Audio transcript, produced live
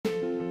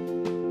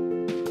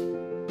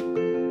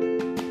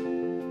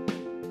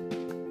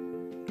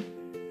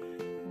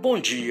Bom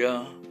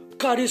dia,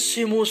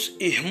 caríssimos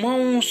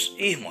irmãos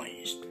e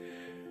irmãs.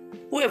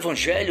 O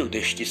Evangelho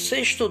deste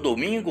sexto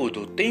domingo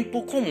do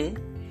tempo comum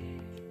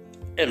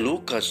é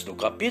Lucas, no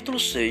capítulo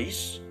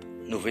 6,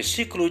 no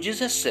versículo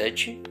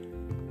 17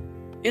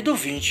 e do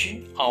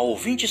 20 ao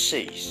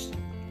 26.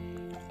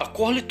 A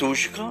cor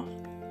litúrgica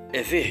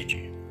é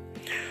verde.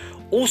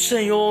 O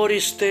Senhor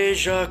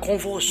esteja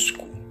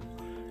convosco.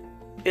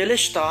 Ele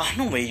está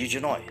no meio de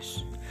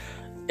nós.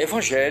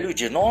 Evangelho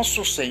de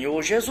nosso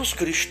Senhor Jesus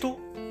Cristo,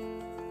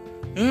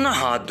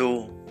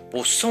 narrado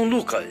por São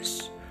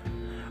Lucas.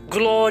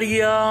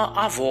 Glória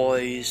a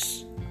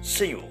vós,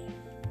 Senhor.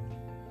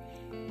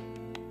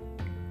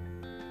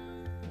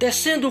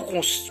 Descendo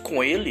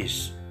com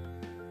eles,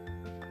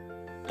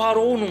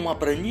 parou numa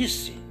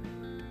planície.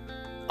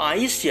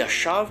 Aí se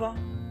achava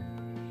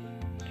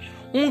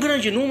um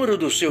grande número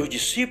dos seus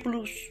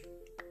discípulos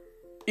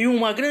e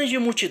uma grande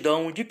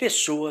multidão de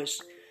pessoas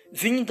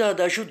vinda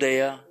da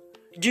Judéia,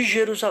 de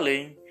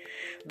Jerusalém,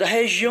 da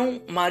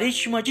região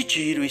marítima de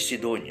Tiro e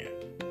Sidônia,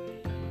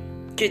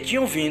 que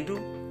tinham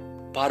vindo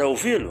para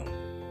ouvi-lo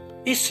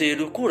e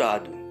ser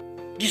curado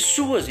de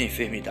suas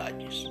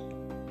enfermidades.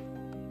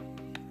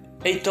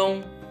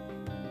 Então,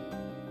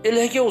 ele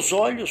ergueu os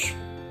olhos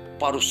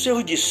para os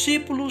seus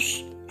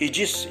discípulos e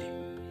disse: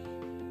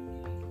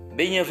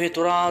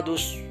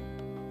 Bem-aventurados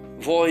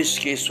vós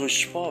que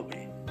sois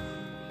pobres,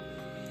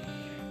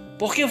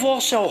 porque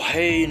vosso é o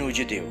reino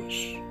de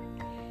Deus.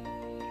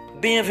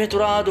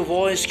 Bem-aventurado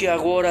vós que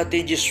agora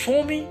tendes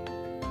fome,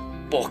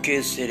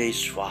 porque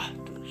sereis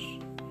fartos.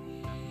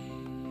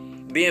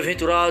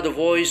 Bem-aventurado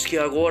vós que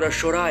agora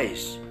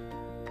chorais,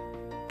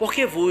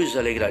 porque vos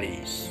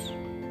alegrareis.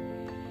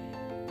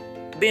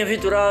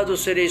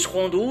 Bem-aventurados sereis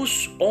quando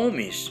os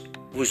homens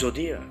vos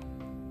odeiam,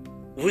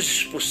 vos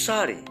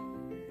expulsarem,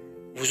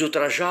 vos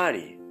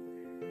ultrajarem,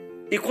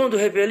 e quando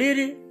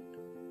repelirem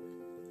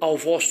ao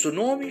vosso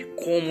nome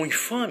como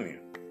infame,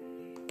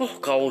 por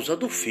causa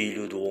do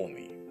Filho do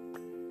Homem.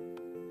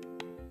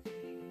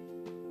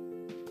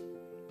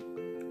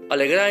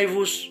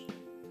 Alegrai-vos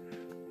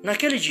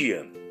naquele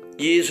dia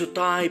e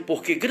exultai,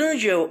 porque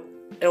grande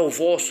é o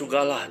vosso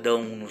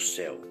galardão no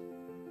céu.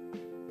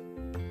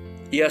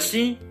 E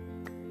assim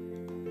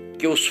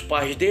que os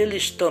pais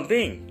deles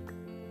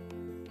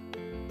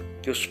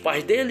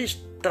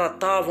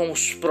tratavam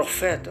os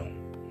profetas.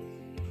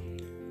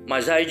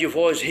 Mas ai de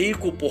vós,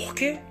 rico,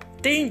 porque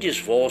tendes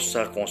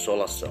vossa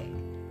consolação.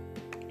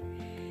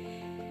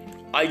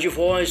 Ai de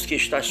vós que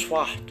estáis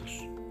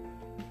fartos,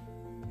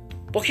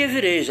 porque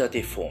vireis a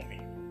ter fome.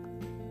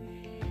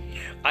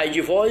 Ai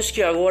de vós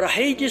que agora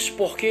reides,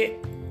 porque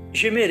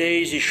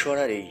gemereis e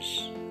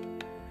chorareis.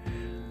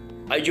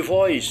 Ai de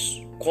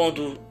vós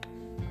quando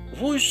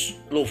vos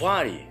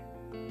louvarem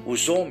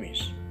os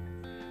homens,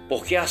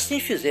 porque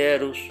assim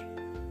fizeram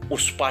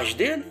os pais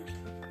deles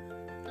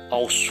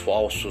aos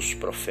falsos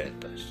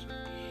profetas.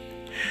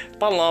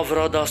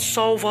 Palavra da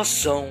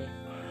salvação,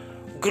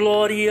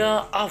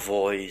 glória a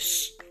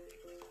vós,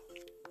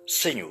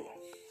 Senhor.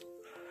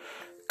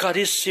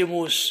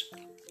 Caríssimos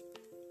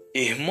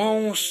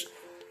irmãos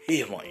e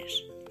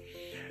irmãs,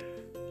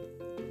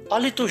 a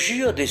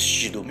liturgia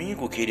deste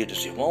domingo,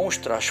 queridos irmãos,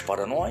 traz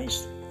para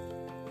nós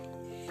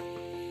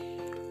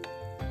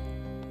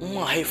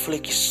uma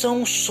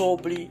reflexão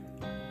sobre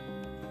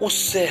o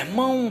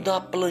sermão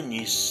da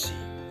planície,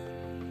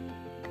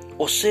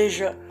 ou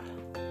seja,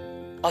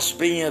 as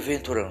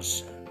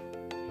bem-aventuranças.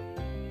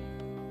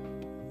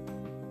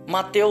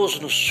 Mateus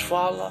nos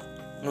fala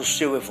no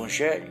seu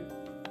Evangelho,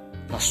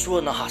 na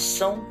sua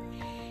narração,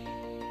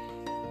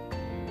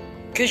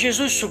 que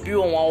Jesus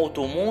subiu a um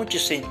alto monte,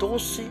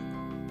 sentou-se,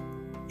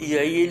 e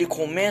aí ele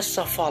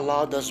começa a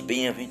falar das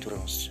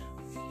bem-aventuranças.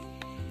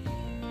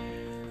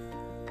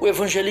 O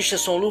evangelista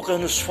São Lucas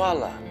nos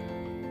fala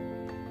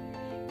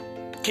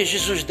que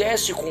Jesus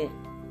desce com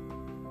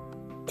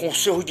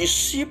seus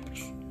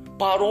discípulos,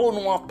 parou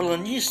numa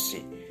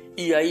planície,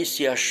 e aí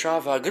se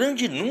achava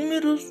grande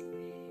número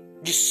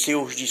de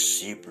seus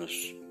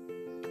discípulos.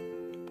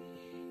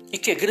 E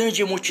que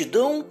grande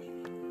multidão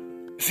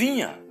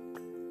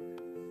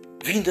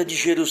vinda de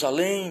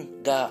Jerusalém,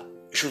 da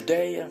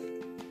Judéia,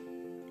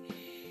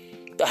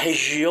 da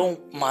região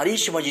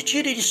marítima de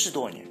Tiro e de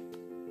Sidônia,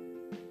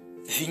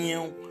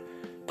 vinham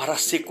para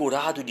ser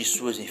curado de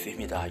suas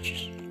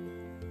enfermidades.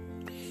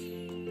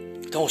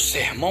 Então, o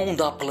sermão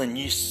da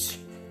planície,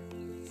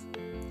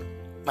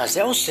 mas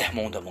é o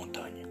sermão da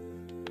montanha.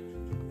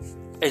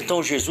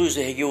 Então Jesus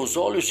ergueu os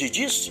olhos e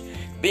disse: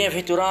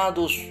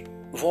 Bem-aventurados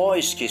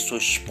vós que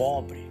sois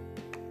pobres,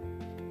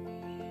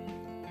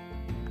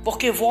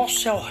 porque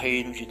vosso é o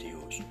reino de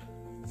Deus.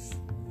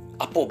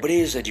 A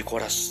pobreza de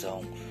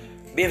coração,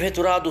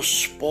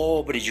 bem-aventurados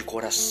pobres de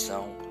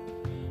coração,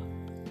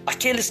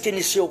 aqueles que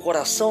em seu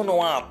coração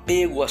não há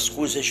apego às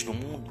coisas do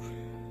mundo,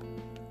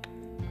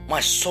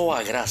 mas só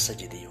a graça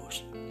de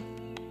Deus.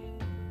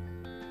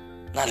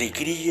 Na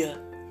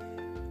alegria,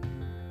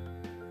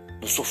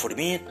 no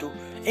sofrimento,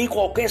 em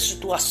qualquer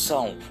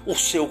situação, o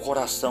seu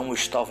coração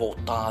está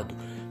voltado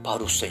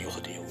para o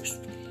Senhor Deus.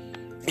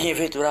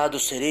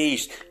 Bem-aventurados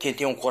sereis quem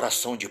tem um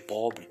coração de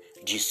pobre,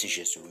 disse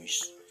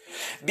Jesus.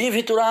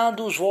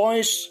 Bem-aventurados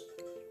vós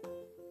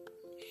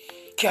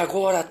que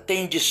agora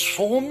tendes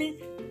fome,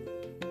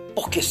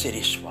 porque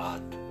sereis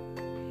fartos.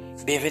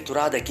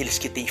 Bem-aventurado aqueles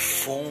que têm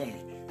fome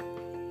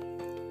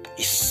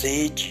e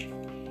sede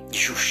de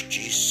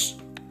justiça,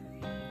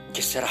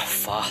 que será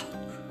farto,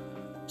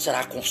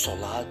 será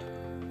consolado,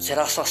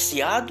 será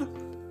saciado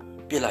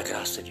pela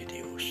graça de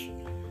Deus.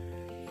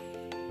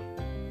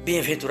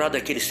 Bem-aventurado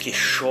aqueles que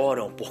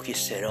choram, porque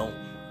serão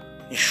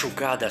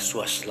enxugadas as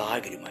suas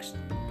lágrimas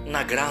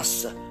na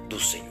graça do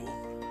Senhor.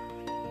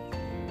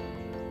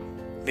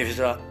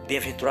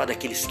 Bem-aventurado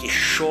aqueles que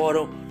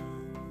choram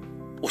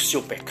o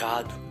seu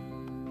pecado,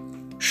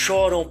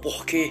 choram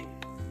porque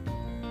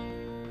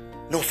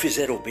não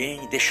fizeram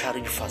bem e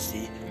deixaram de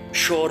fazer,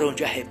 choram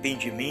de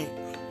arrependimento,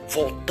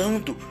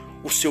 voltando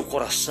o seu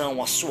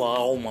coração, a sua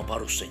alma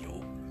para o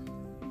Senhor.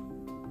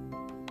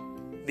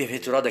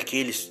 Bem-aventurado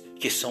aqueles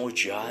que são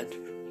odiados,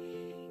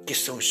 que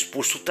são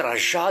expulsos,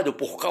 ultrajados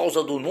por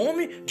causa do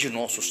nome de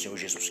nosso Senhor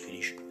Jesus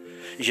Cristo.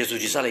 E Jesus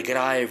diz: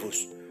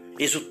 alegrai-vos,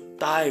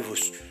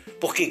 exultai-vos,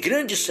 porque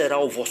grande será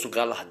o vosso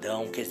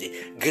galardão, quer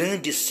dizer,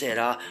 grande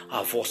será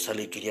a vossa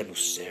alegria no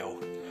céu,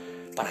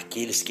 para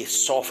aqueles que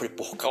sofrem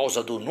por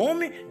causa do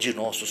nome de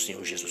nosso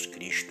Senhor Jesus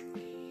Cristo.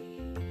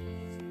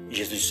 E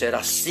Jesus disse: era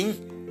assim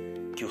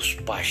que os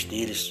pais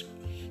deles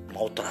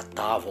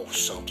maltratavam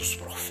os santos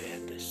profetas.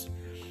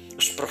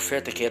 Os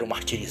profetas que eram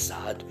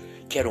martirizados,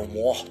 que eram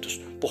mortos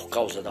por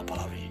causa da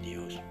palavra de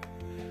Deus.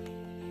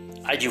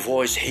 Ai de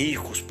vós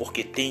ricos,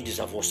 porque tendes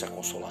a vossa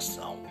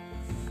consolação.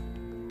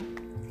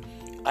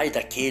 Ai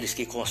daqueles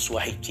que com a sua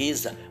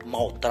riqueza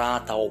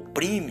maltratam,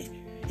 oprimem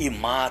e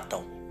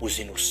matam os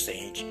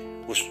inocentes,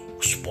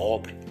 os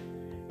pobres.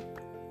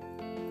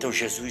 Então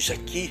Jesus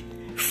aqui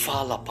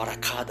fala para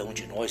cada um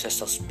de nós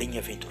essas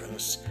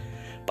bem-aventuranças,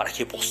 para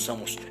que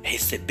possamos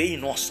receber em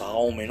nossa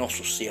alma, em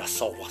nosso ser, a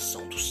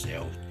salvação do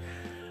céu.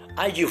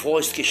 Ai de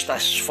vós que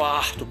estáis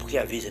farto, porque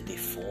às vezes tem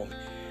fome.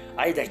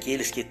 Ai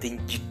daqueles que têm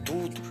de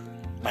tudo,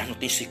 mas não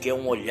tem sequer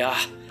um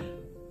olhar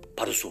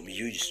para os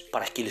humildes,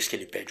 para aqueles que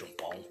lhe pedem um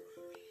pão.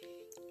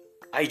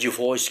 Ai de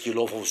vós que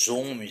louvam os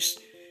homens,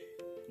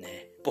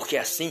 né? Porque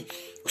assim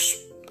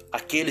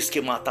aqueles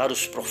que mataram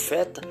os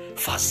profetas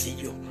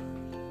faziam,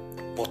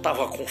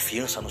 botavam a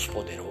confiança nos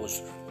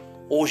poderosos.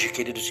 Hoje,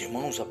 queridos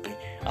irmãos,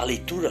 a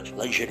leitura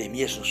lá em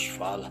Jeremias nos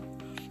fala: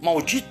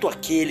 maldito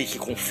aquele que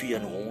confia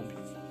no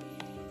homem,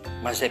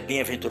 mas é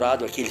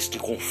bem-aventurado aqueles que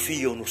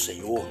confiam no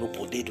Senhor, no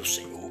poder do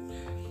Senhor.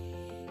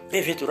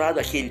 Bem-aventurado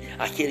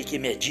aquele que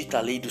medita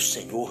a lei do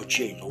Senhor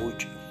dia e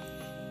noite.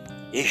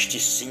 Este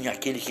sim,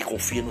 aquele que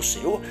confia no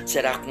Senhor,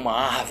 será como uma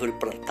árvore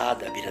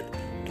plantada à beira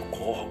do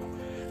córrego.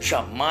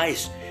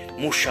 Jamais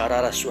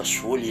murchará as suas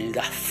folhas, ele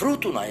dá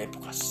fruto na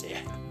época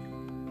certa.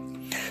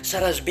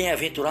 Serás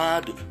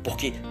bem-aventurado,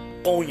 porque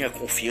põe a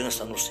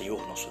confiança no Senhor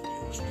nosso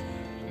Deus.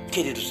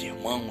 Queridos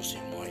irmãos e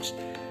irmãs,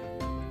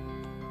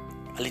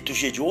 a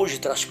liturgia de hoje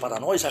traz para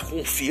nós a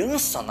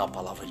confiança na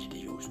palavra de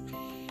Deus,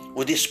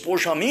 o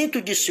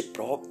despojamento de si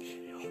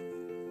próprio,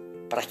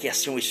 para que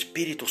assim o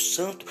Espírito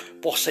Santo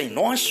possa em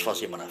nós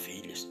fazer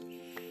maravilhas.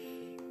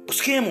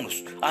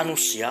 Busquemos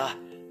anunciar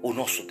o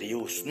nosso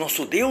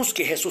Deus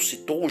que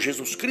ressuscitou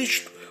Jesus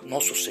Cristo,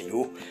 nosso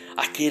Senhor,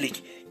 aquele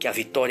que a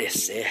vitória é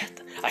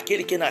certa,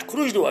 aquele que na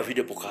cruz deu a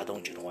vida por cada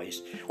um de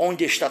nós.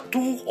 Onde está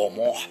tu, ó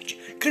morte?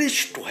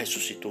 Cristo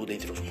ressuscitou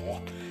dentre os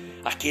mortos.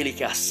 Aquele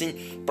que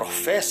assim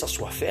professa a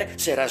sua fé,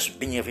 serás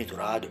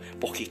bem-aventurado,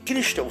 porque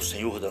Cristo é o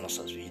Senhor das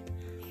nossas vidas.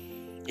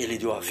 Ele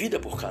deu a vida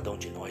por cada um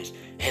de nós,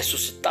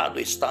 ressuscitado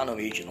está no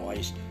meio de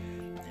nós,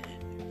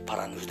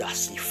 para nos dar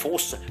assim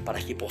força, para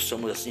que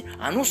possamos assim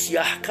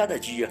anunciar cada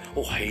dia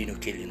o reino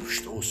que Ele nos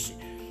trouxe.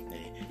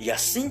 E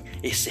assim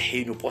esse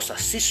reino possa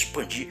se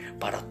expandir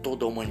para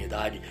toda a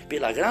humanidade,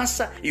 pela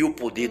graça e o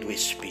poder do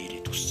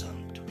Espírito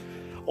Santo.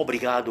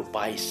 Obrigado,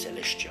 Pai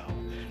Celestial,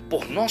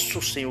 por nosso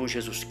Senhor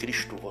Jesus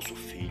Cristo, vosso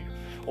Filho.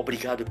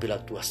 Obrigado pela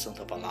tua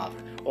santa palavra,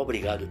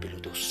 obrigado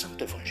pelo teu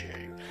santo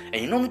Evangelho.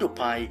 Em nome do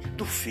Pai,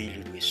 do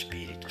Filho e do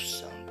Espírito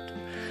Santo.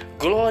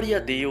 Glória a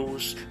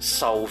Deus,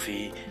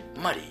 salve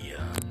Maria.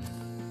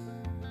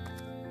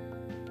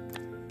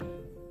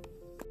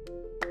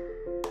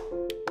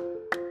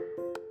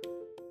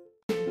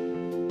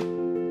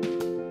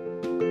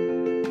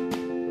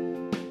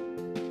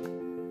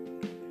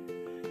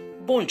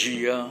 Bom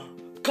dia,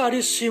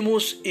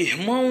 caríssimos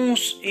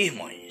irmãos e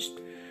irmãs.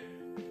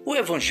 O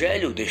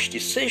Evangelho deste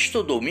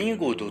sexto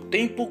domingo do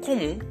tempo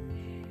comum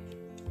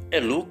é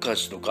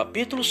Lucas, no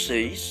capítulo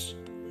 6,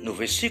 no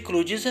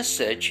versículo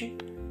 17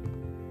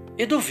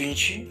 e do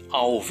 20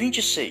 ao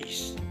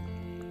 26.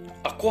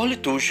 A cor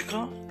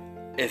litúrgica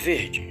é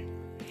verde.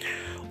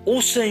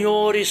 O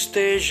Senhor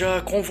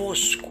esteja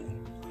convosco.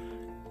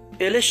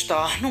 Ele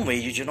está no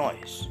meio de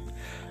nós.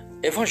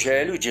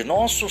 Evangelho de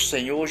nosso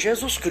Senhor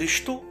Jesus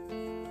Cristo,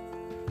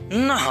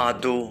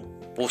 narrado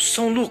por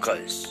São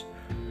Lucas.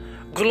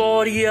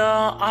 Glória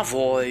a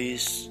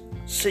vós,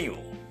 Senhor.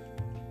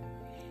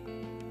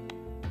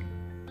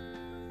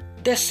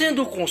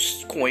 Descendo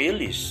com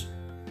eles,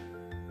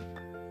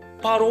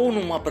 parou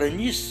numa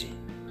planície.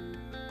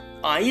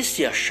 Aí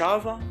se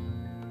achava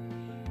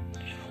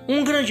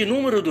um grande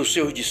número dos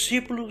seus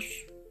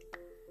discípulos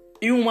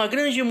e uma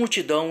grande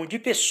multidão de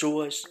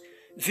pessoas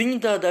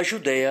vinda da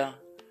Judéia,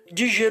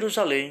 de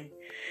Jerusalém,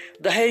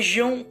 da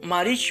região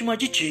marítima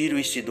de Tiro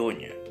e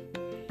Sidônia,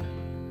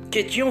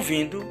 que tinham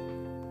vindo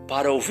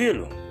para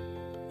ouvi-lo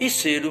e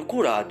ser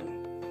curado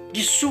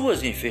de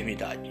suas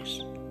enfermidades.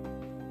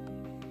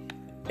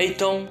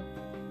 Então,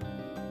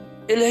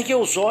 ele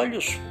ergueu os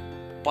olhos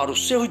para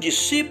os seus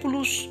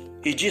discípulos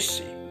e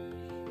disse: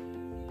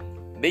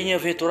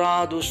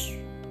 Bem-aventurados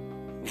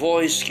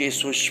vós que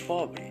sois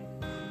pobres,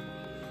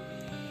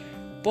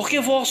 porque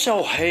vosso é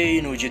o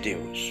reino de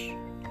Deus.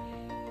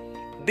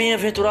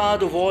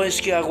 Bem-aventurado vós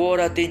que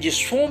agora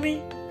tendes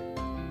fome,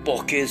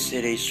 porque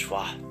sereis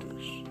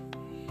fartos.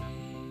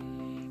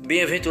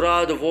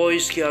 Bem-aventurado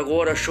vós que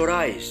agora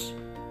chorais,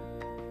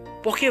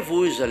 porque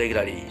vos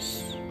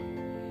alegrareis.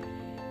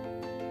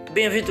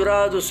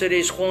 Bem-aventurados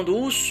sereis quando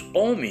os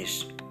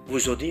homens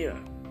vos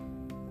odeiam,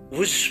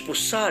 vos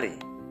expulsarem,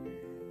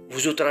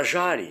 vos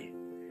ultrajarem,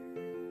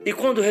 e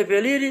quando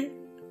rebelirem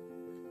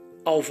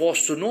ao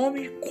vosso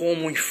nome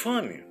como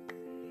infame,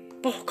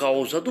 por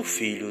causa do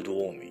Filho do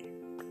Homem.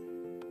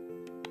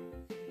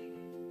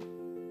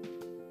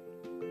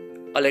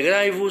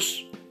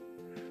 Alegrai-vos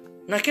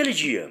naquele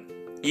dia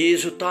e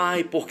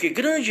exultai, porque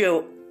grande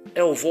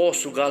é o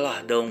vosso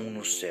galardão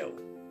no céu.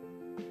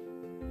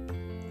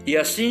 E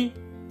assim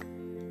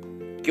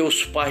que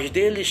os pais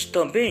deles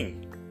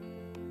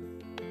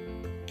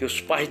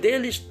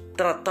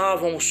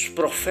tratavam os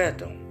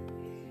profetas.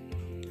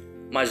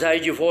 Mas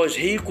ai de vós,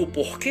 rico,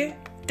 porque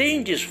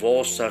tendes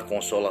vossa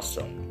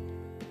consolação.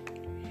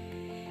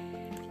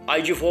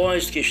 Ai de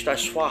vós que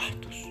estáis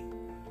fartos,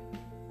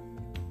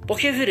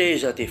 porque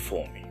vireis a ter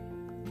fome.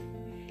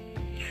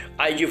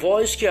 Ai de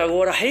vós que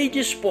agora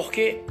rides,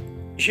 porque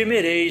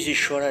gemereis e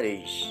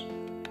chorareis.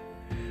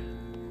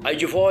 Ai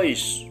de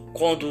vós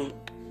quando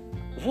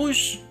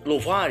vos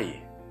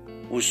louvarem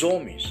os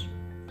homens,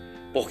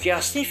 porque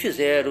assim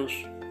fizeram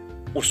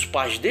os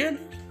pais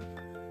deles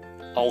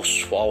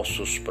aos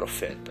falsos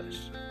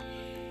profetas.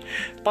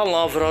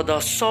 Palavra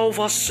da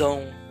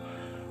salvação,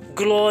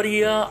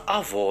 glória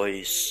a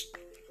vós,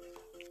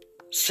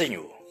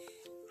 Senhor.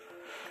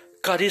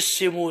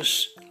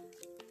 Caríssimos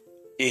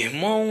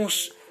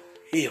irmãos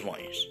e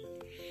irmãs,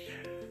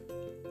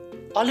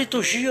 a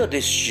liturgia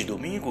deste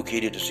domingo,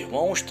 queridos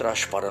irmãos,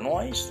 traz para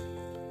nós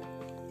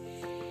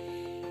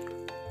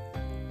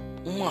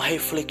uma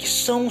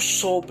reflexão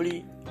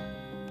sobre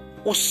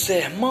o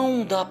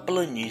sermão da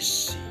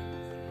planície,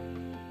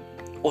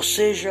 ou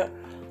seja,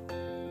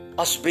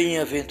 as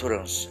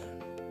bem-aventuranças.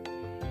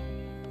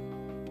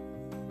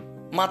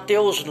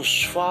 Mateus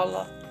nos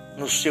fala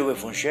no seu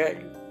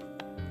Evangelho,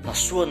 na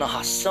sua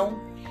narração,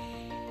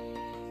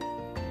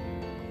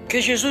 que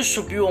Jesus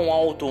subiu a um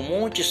alto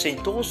monte,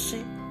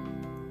 sentou-se,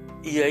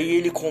 e aí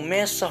ele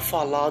começa a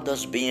falar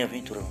das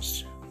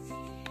bem-aventuranças.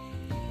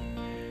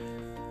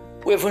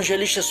 O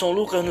evangelista São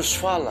Lucas nos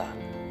fala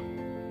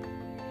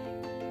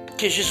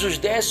que Jesus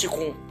desce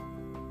com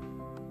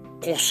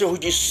seus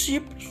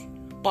discípulos,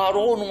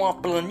 parou numa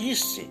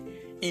planície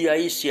e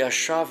aí se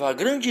achava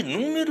grande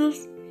número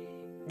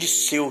de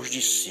seus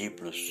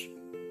discípulos.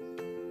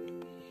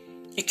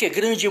 E que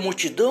grande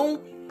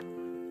multidão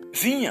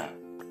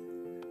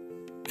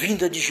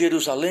vinda de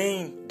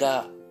Jerusalém,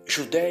 da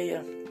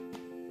Judéia,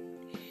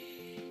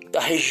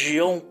 da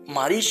região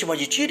marítima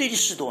de Tiro e de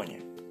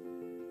Sidônia,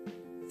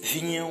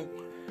 vinham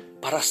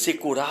para ser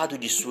curado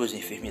de suas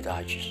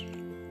enfermidades.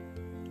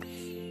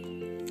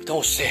 Então,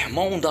 o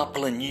sermão da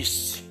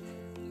planície,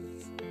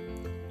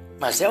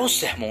 mas é o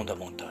sermão da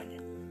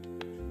montanha.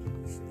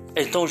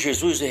 Então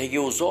Jesus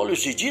ergueu os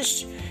olhos e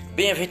disse: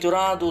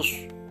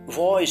 Bem-aventurados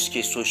vós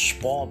que sois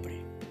pobres,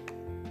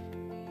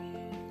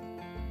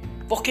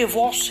 porque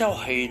vosso é o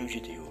reino de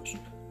Deus.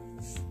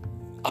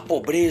 A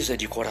pobreza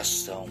de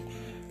coração.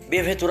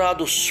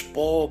 Bem-aventurados os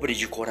pobres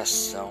de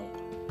coração,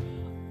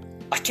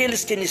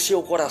 aqueles que em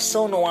seu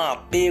coração não há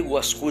apego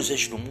às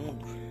coisas do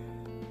mundo,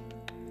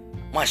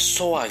 mas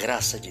só a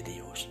graça de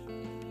Deus.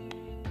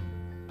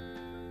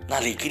 Na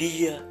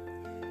alegria,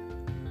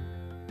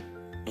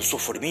 no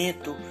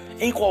sofrimento,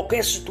 em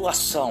qualquer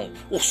situação,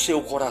 o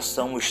seu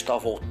coração está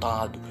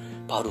voltado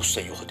para o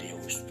Senhor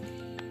Deus.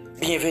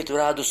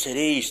 Bem-aventurados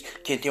sereis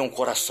quem tem um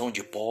coração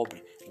de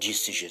pobre,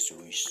 disse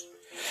Jesus.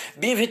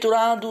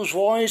 Bem-aventurados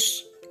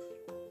vós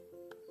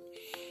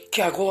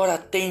que agora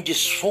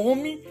tendes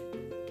fome,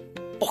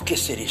 porque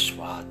sereis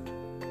fartos.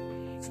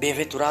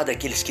 Bem-aventurado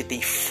aqueles que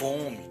têm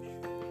fome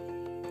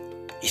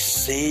e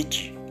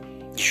sede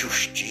de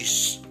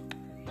justiça,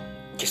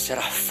 que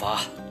será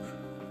farto,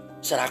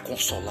 será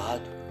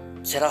consolado,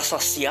 será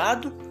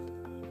saciado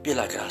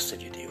pela graça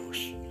de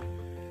Deus.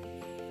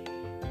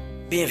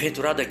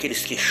 Bem-aventurado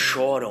aqueles que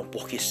choram,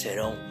 porque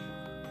serão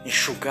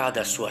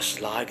enxugadas as suas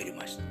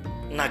lágrimas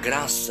na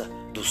graça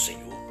do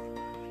Senhor.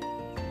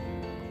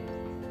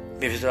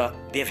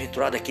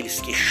 Bem-aventurado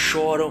aqueles que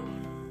choram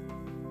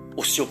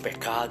o seu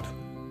pecado,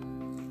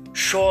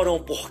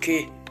 choram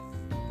porque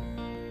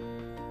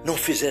não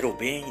fizeram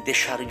bem e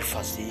deixaram de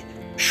fazer,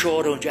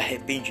 choram de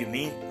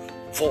arrependimento,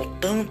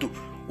 voltando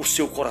o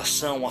seu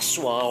coração, a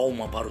sua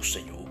alma para o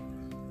Senhor.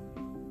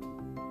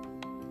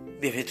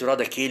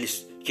 Bem-aventurado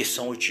aqueles que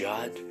são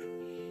odiados,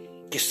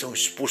 que são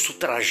expulsos,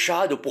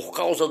 ultrajados por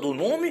causa do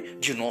nome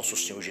de nosso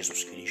Senhor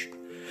Jesus Cristo.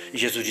 E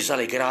Jesus diz: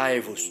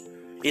 alegrai-vos,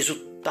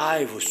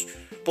 exultai-vos,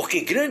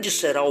 porque grande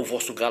será o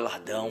vosso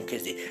galardão, quer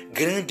dizer,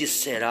 grande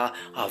será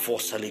a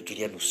vossa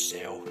alegria no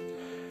céu,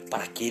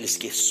 para aqueles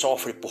que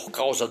sofrem por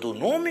causa do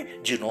nome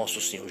de nosso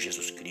Senhor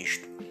Jesus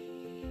Cristo.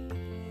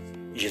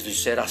 E Jesus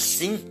disse: era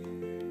assim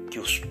que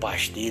os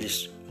pais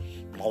deles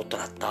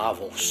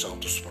maltratavam os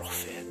santos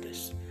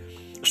profetas.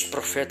 Os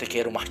profetas que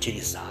eram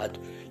martirizados,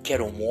 que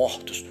eram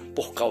mortos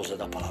por causa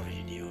da palavra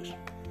de Deus.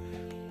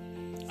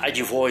 Ai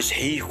de vós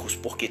ricos,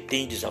 porque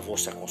tendes a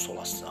vossa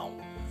consolação.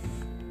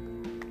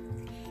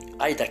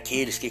 Ai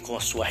daqueles que com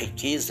a sua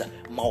riqueza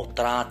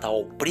maltratam,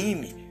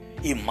 oprimem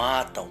e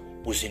matam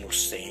os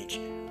inocentes,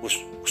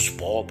 os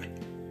pobres.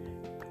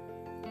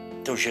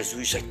 Então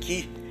Jesus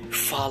aqui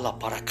fala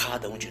para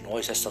cada um de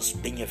nós essas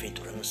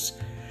bem-aventuranças,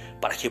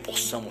 para que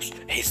possamos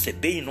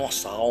receber em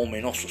nossa alma,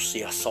 em nosso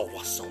ser, a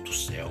salvação do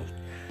céu.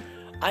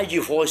 Ai de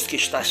vós que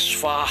estáis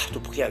farto,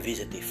 porque às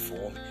vezes é ter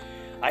fome.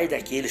 Ai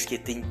daqueles que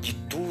têm de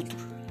tudo,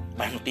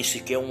 mas não tem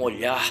sequer um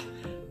olhar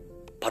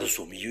para os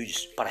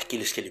humildes, para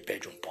aqueles que lhe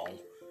pedem um pão.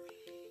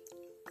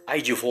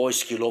 Ai de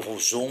vós que louvam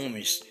os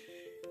homens,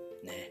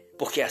 né?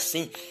 Porque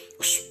assim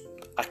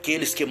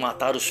aqueles que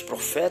mataram os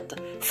profetas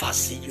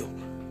faziam,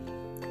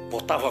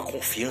 botavam a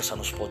confiança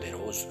nos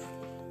poderosos.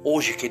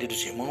 Hoje,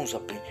 queridos irmãos,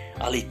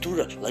 a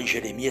leitura lá em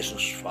Jeremias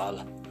nos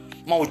fala: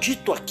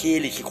 maldito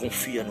aquele que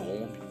confia no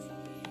homem,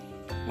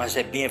 mas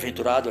é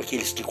bem-aventurado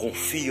aqueles que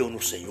confiam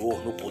no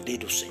Senhor, no poder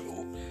do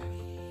Senhor.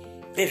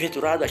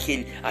 Bem-aventurado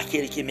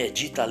aquele que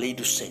medita a lei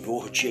do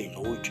Senhor dia e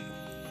noite.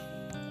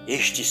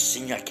 Este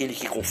sim, aquele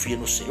que confia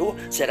no Senhor,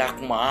 será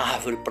como uma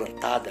árvore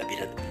plantada à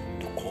beira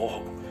do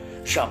córrego.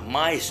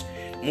 Jamais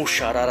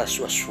murchará as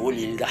suas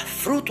folhas e lhe dar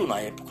fruto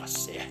na época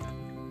certa.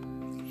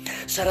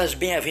 Serás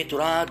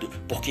bem-aventurado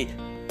porque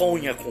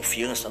põe a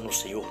confiança no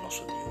Senhor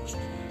nosso Deus.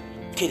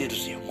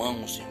 Queridos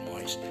irmãos e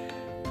irmãs,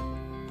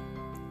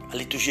 a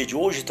liturgia de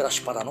hoje traz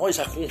para nós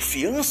a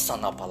confiança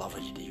na palavra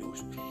de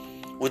Deus,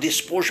 o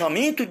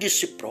despojamento de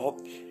si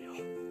próprio,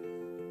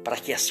 para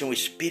que assim o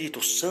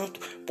Espírito Santo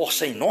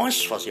possa em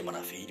nós fazer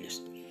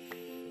maravilhas.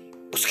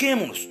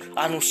 Busquemos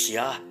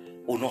anunciar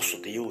o nosso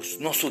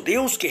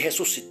Deus que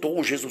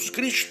ressuscitou Jesus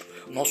Cristo,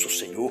 nosso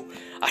Senhor,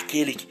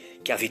 aquele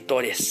que a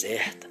vitória é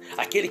certa,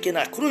 aquele que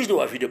na cruz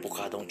deu a vida por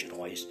cada um de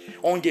nós.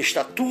 Onde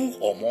está tu,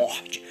 ó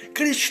morte?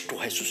 Cristo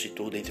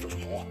ressuscitou dentre os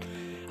mortos.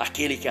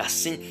 Aquele que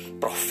assim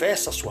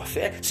professa a sua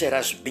fé,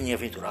 serás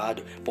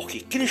bem-aventurado, porque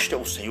Cristo é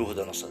o Senhor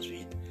das nossas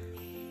vidas.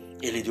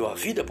 Ele deu a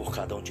vida por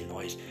cada um de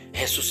nós,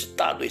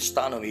 ressuscitado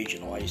está no meio de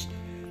nós,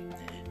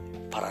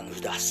 para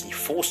nos dar assim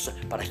força,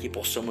 para que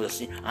possamos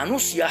assim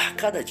anunciar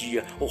cada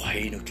dia o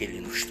reino que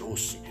Ele nos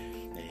trouxe.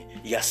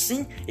 E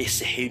assim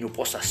esse reino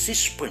possa se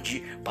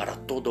expandir para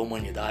toda a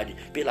humanidade,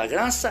 pela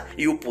graça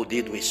e o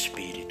poder do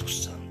Espírito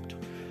Santo.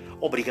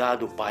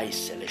 Obrigado, Pai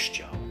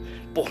Celestial,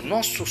 por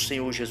nosso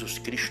Senhor Jesus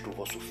Cristo,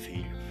 vosso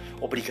Filho.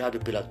 Obrigado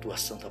pela tua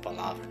santa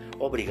palavra,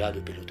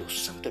 obrigado pelo teu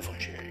santo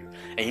Evangelho.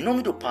 Em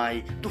nome do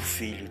Pai, do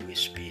Filho e do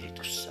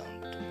Espírito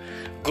Santo.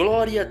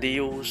 Glória a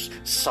Deus,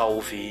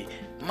 salve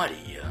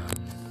Maria.